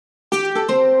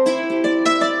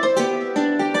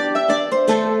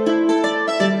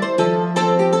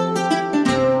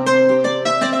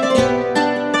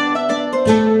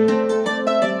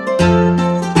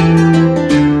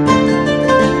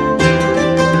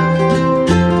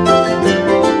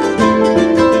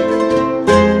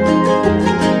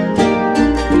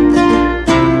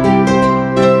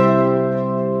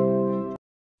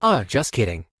Just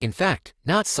kidding. In fact,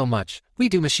 not so much. We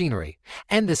do machinery,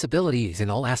 and this ability is in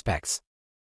all aspects.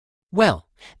 Well,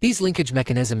 these linkage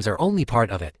mechanisms are only part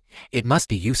of it. It must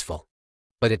be useful.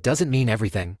 But it doesn't mean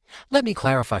everything. Let me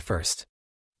clarify first.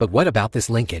 But what about this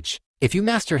linkage? If you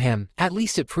master him, at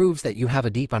least it proves that you have a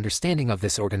deep understanding of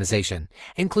this organization,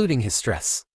 including his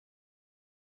stress.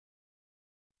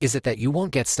 Is it that you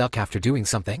won't get stuck after doing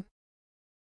something?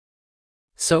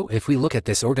 So if we look at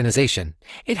this organization,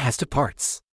 it has two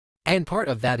parts. And part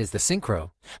of that is the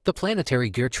synchro, the planetary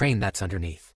gear train that's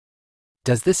underneath.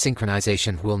 Does this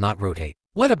synchronization wheel not rotate?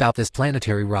 What about this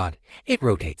planetary rod? It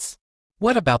rotates.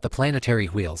 What about the planetary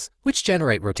wheels, which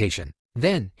generate rotation?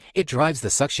 Then, it drives the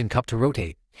suction cup to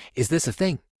rotate. Is this a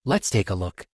thing? Let's take a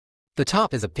look. The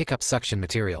top is a pickup suction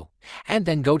material, and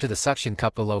then go to the suction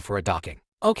cup below for a docking.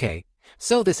 Okay,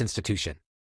 so this institution.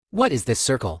 What is this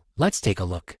circle? Let's take a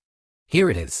look. Here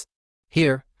it is.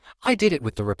 Here, I did it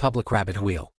with the Republic Rabbit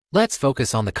wheel. Let's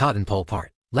focus on the cotton pole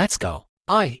part. Let's go.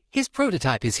 His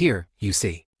prototype is here, you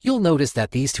see. You'll notice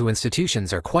that these two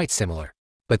institutions are quite similar.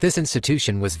 But this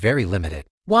institution was very limited.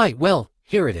 Why, well,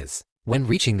 here it is. When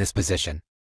reaching this position,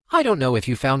 I don't know if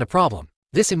you found a problem.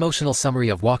 This emotional summary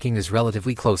of walking is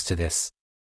relatively close to this.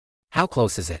 How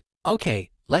close is it? Okay,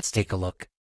 let's take a look.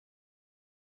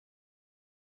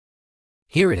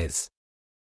 Here it is.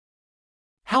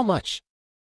 How much?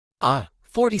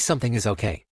 40 something is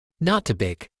okay. Not too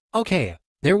big. Okay,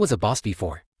 there was a boss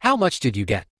before. How much did you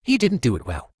get? He didn't do it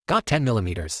well. Got 10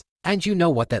 millimeters. And you know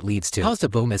what that leads to. Caused a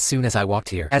boom as soon as I walked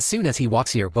here. As soon as he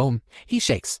walks here, boom, he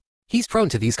shakes. He's prone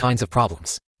to these kinds of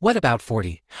problems. What about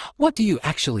 40? What do you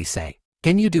actually say?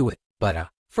 Can you do it? But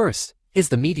first, is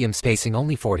the medium spacing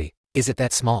only 40? Is it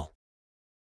that small?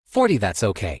 40, that's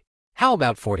okay. How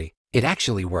about 40? It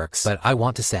actually works. But I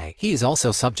want to say, he is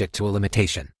also subject to a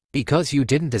limitation. Because you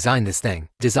didn't design this thing.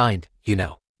 Designed, you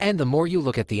know. And the more you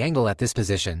look at the angle at this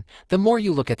position, the more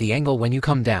you look at the angle when you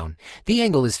come down. The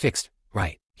angle is fixed,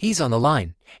 right? He's on the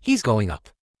line. He's going up.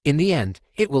 In the end,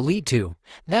 it will lead to,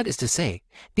 that is to say,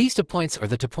 these 2 points are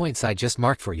the 2 points I just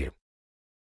marked for you.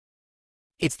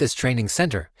 It's this training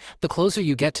center. The closer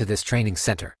you get to this training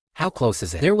center, how close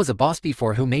is it? There was a boss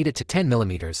before who made it to 10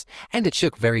 millimeters, and it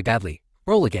shook very badly.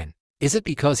 Roll again. Is it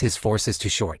because his force is too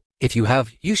short? If you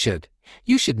have, you should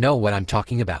know what I'm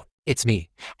talking about. It's me,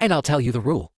 and I'll tell you the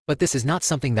rule. But this is not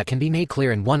something that can be made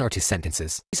clear in 1 or 2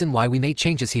 sentences. Reason why we made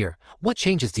changes here. What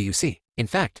changes do you see? In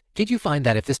fact, did you find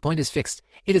that if this point is fixed,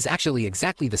 it is actually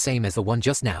exactly the same as the one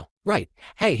just now? Right.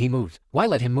 Hey, he moved. Why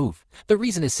let him move? The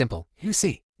reason is simple. You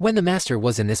see, when the master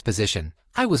was in this position,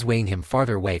 I was weighing him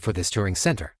farther away for this touring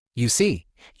center. You see,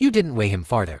 you didn't weigh him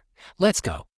farther. Let's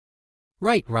go.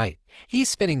 Right. He's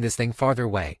spinning this thing farther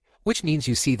away, which means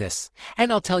you see this,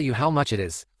 and I'll tell you how much it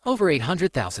is. Over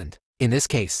 800,000. In this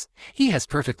case, he has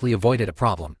perfectly avoided a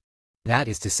problem. That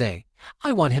is to say,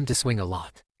 I want him to swing a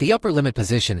lot. The upper limit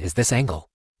position is this angle.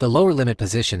 The lower limit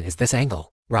position is this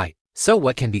angle. Right. So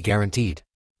what can be guaranteed?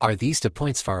 Are these 2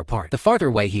 points far apart? The farther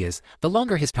away he is, the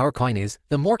longer his power coin is,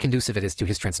 the more conducive it is to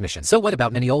his transmission. So what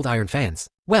about many old iron fans?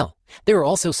 Well, there are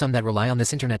also some that rely on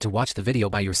this internet to watch the video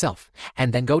by yourself,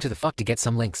 and then go to the fuck to get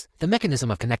some links. The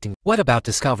mechanism of connecting. What about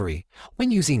discovery?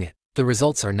 When using it, the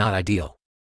results are not ideal.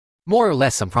 More or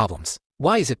less some problems.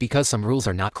 Why is it? Because some rules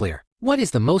are not clear. What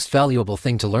is the most valuable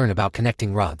thing to learn about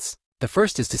connecting rods? The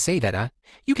first is to say that,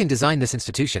 you can design this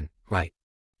institution, right?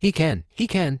 He can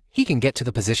get to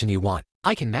the position you want.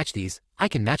 I can match these, I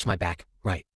can match my back,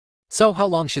 right? So how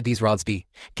long should these rods be?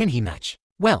 Can he match?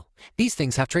 Well, these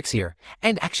things have tricks here,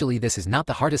 and actually this is not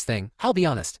the hardest thing, I'll be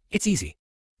honest, it's easy.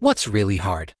 What's really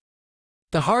hard?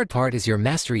 The hard part is your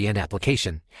mastery and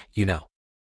application, you know.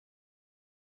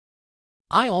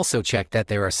 I also checked that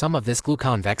there are some of this glue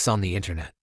convex on the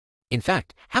internet. In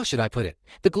fact, how should I put it?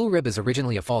 The glue rib is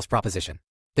originally a false proposition.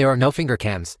 There are no finger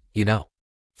cams, you know.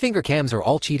 Finger cams are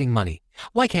all cheating money.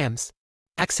 Why cams?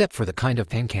 Except for the kind of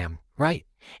pen cam, right?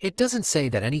 It doesn't say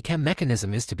that any cam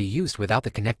mechanism is to be used without the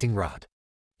connecting rod.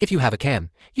 If you have a cam,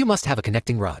 you must have a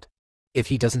connecting rod. If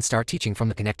he doesn't start teaching from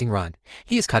the connecting rod,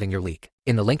 he is cutting your leak.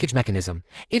 In the linkage mechanism,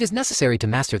 it is necessary to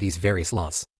master these various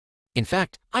laws. In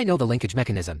fact, I know the linkage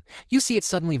mechanism. You see it's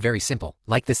suddenly very simple,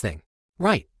 like this thing.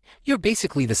 Right. You're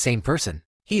basically the same person.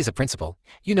 He is a principal.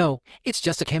 You know, it's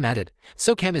just a cam added.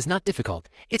 So cam is not difficult.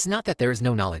 It's not that there is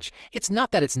no knowledge. It's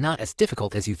not that it's not as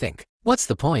difficult as you think. What's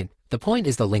the point? The point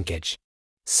is the linkage.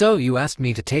 So you asked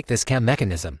me to take this cam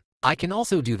mechanism. I can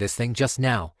also do this thing just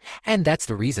now. And that's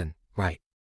the reason, right?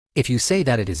 If you say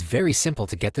that it is very simple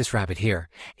to get this rabbit here,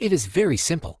 it is very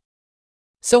simple.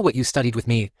 So what you studied with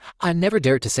me, I never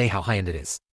dared to say how high-end it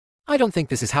is. I don't think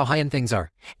this is how high-end things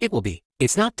are. It will be.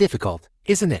 It's not difficult,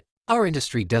 isn't it? Our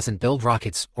industry doesn't build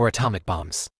rockets or atomic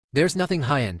bombs. There's nothing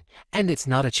high-end, and it's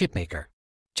not a chip maker.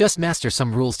 Just master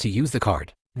some rules to use the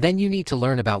card. Then you need to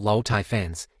learn about low-tie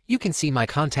fans. You can see my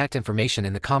contact information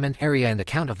in the comment area and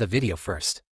account of the video first.